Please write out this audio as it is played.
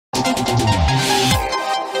A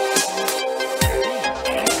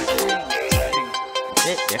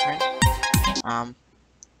bit different.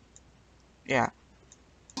 Yeah.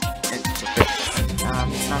 It's a bit,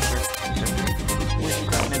 not very different. We're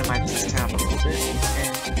gonna minimize this down a little bit, and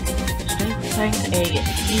today we're playing a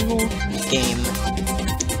new game.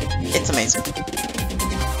 It's amazing.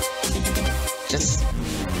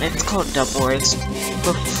 It's called DubWars.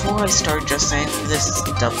 Before I start, just saying, this is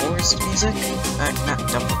DubWars music. Not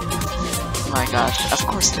DubWars. Oh my gosh, of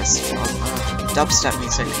course it is. Dubstep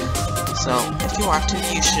music. So, if you want to,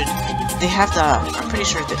 you should. They have the. I'm pretty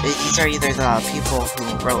sure that these are either the people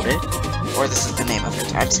who wrote it, or this is the name of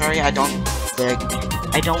it. I'm sorry, I don't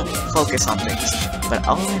focus on things, but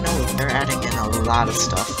all I know is they're adding in a lot of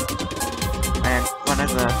stuff. And one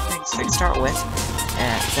of the things they start with,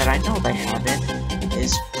 that I know they have in,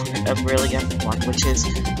 is a really epic one, which is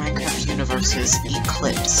Minecraft Universe's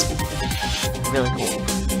Eclipse. Really cool.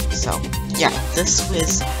 So, yeah, this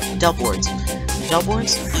was DubWars.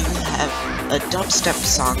 DubWars, you have a dubstep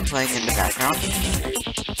song playing in the background.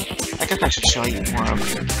 I guess I should show you more of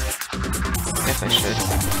it. I guess I should.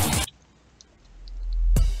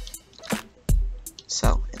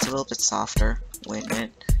 So, it's a little bit softer with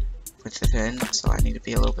it in, so I need to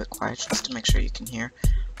be a little bit quiet just to make sure you can hear.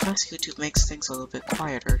 Plus, YouTube makes things a little bit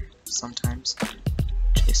quieter sometimes,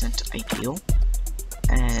 which isn't ideal.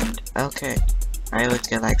 And, okay, I always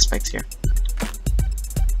get lag spikes here.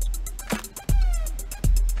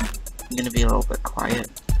 I'm gonna be a little bit quiet,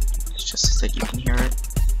 just so that you can hear it.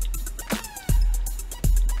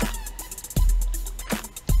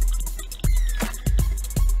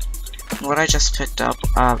 What I just picked up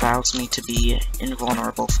allows me to be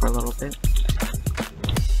invulnerable for a little bit.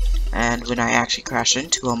 And when I actually crash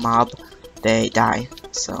into a mob, they die.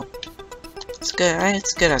 So, it's good.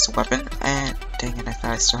 It's good as a weapon. And, dang it, I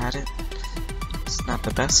thought I still had it. It's not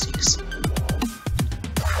the best use.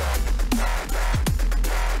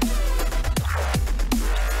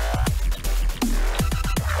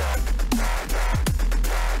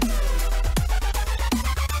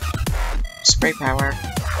 Spray power.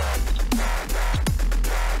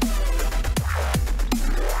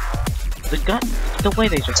 The way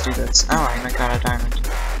they just do this. Oh, and I got a diamond.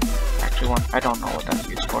 Actually, one. I don't know what that's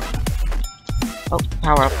used for. Oh,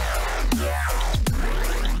 power up.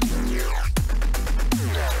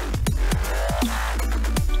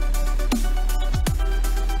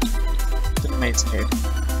 It's an amazing game.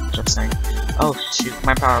 Just saying. Oh, shoot,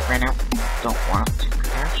 my power up ran out. Don't want to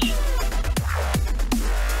crash.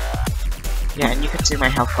 Yeah, and you can see my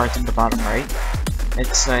health bars in the bottom right.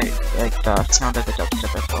 It's like the sound of the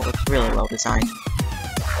dubstep as well. It's really well designed.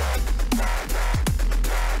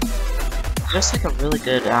 Just like a really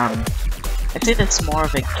good, I'd say that's more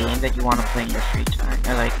of a game that you want to play in your free time,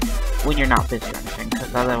 or like when you're not busy or anything,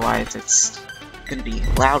 because otherwise it's gonna be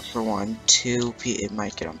loud for one, two, it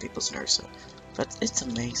might get on people's nerves. So. But it's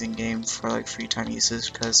an amazing game for like free time uses,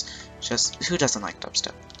 because just who doesn't like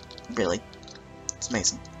dubstep? Really, it's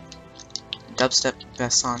amazing. Dubstep,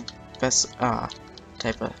 best song, best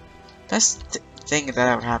thing that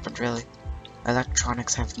ever happened, really.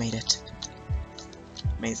 Electronics have made it.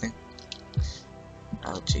 Amazing.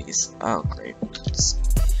 Oh jeez. Oh great.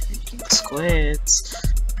 Freaking squids.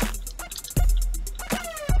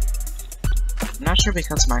 I'm not sure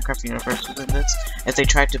because Minecraft Universe was in this, if they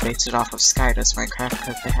tried to base it off of Skydoes Minecraft,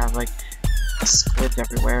 because they have like squids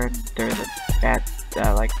everywhere and they're the bad,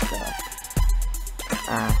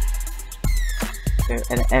 they're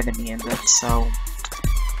an enemy in this, so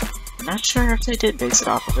I'm not sure if they did base it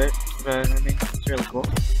off of it, but I mean, it's really cool.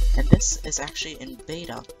 And this is actually in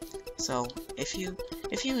beta, so if you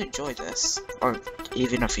enjoy this, or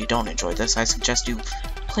even if you don't enjoy this, I suggest you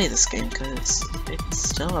play this game, because it's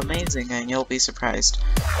still amazing and you'll be surprised.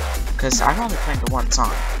 Because I'm only playing the one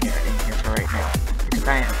song in here for right now, because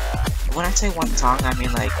I am. When I say one song, I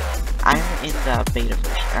mean like, I'm in the beta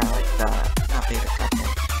version, like the, not beta,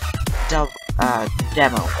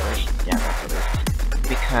 demo version, yeah, that's what it is.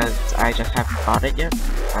 Because I just haven't bought it yet.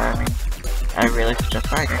 I mean, I really suggest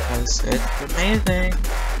buying it because it's amazing,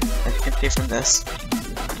 as you can see from this.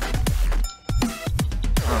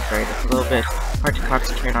 Oh great, it's a little bit hard to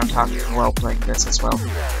concentrate on talking while playing this as well.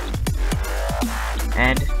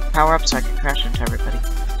 And power up so I can crash into everybody.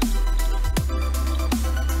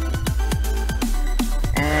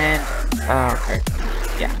 And, oh, okay,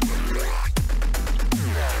 yeah.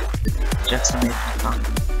 Just amazing song.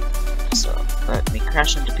 So, let me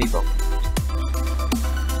crash into people.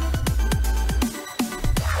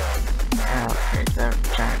 Okay, the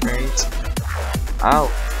giant raids. Oh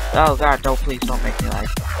god, please don't make me lag.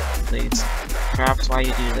 Please. Perhaps why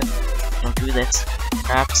you do this. Don't do this.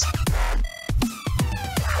 Perhaps.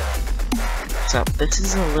 So this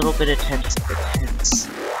is a little bit intense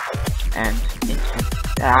and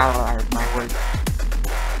intense. My word.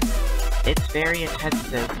 It's very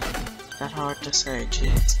intensive. Not hard to say,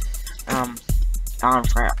 jeez. On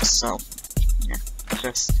fraps, so yeah,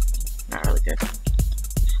 just not really good.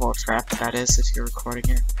 For fraps, that is, if you're recording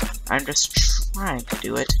it. I'm just trying to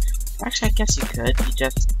do it. Actually, I guess you could. You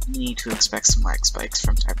just need to expect some lag spikes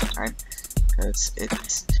from time to time, because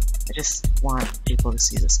I just want people to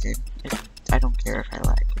see this game. I don't care if I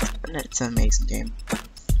lag. It's an amazing game.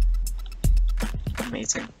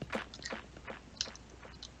 Amazing.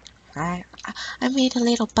 I made a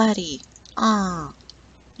little buddy. Ah,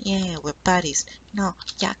 yeah, we're buddies. No,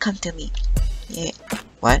 yeah, come to me. Yeah.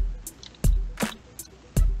 What?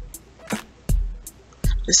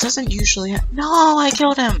 This doesn't usually No, I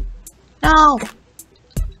killed him! No!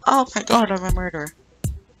 Oh my god, I'm a murderer.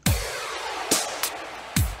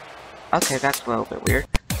 Okay, that's a little bit weird.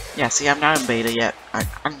 Yeah, see, I'm not in beta yet.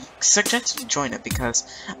 I'm suggesting join it because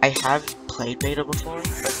I have played beta before,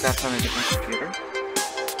 but that's on a different computer.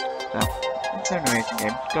 So, it's an amazing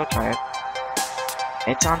game. Go try it.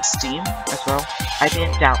 It's on Steam as well. I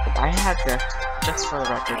didn't download. I had to, just for the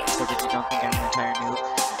record, so that you don't think I'm an entire noob.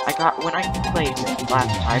 When I played it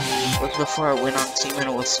last time, it was before it went on Steam and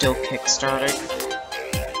it was still kickstarting.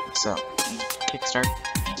 So, kickstart.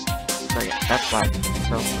 So yeah, that's why.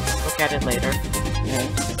 So, look at it later. And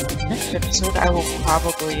next episode, I will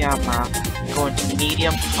probably go into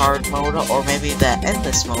medium hard mode, or maybe the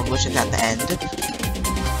endless mode, which is at the end.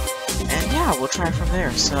 And yeah, we'll try from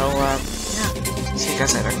there. So, yeah. See you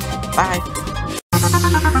guys later. Bye!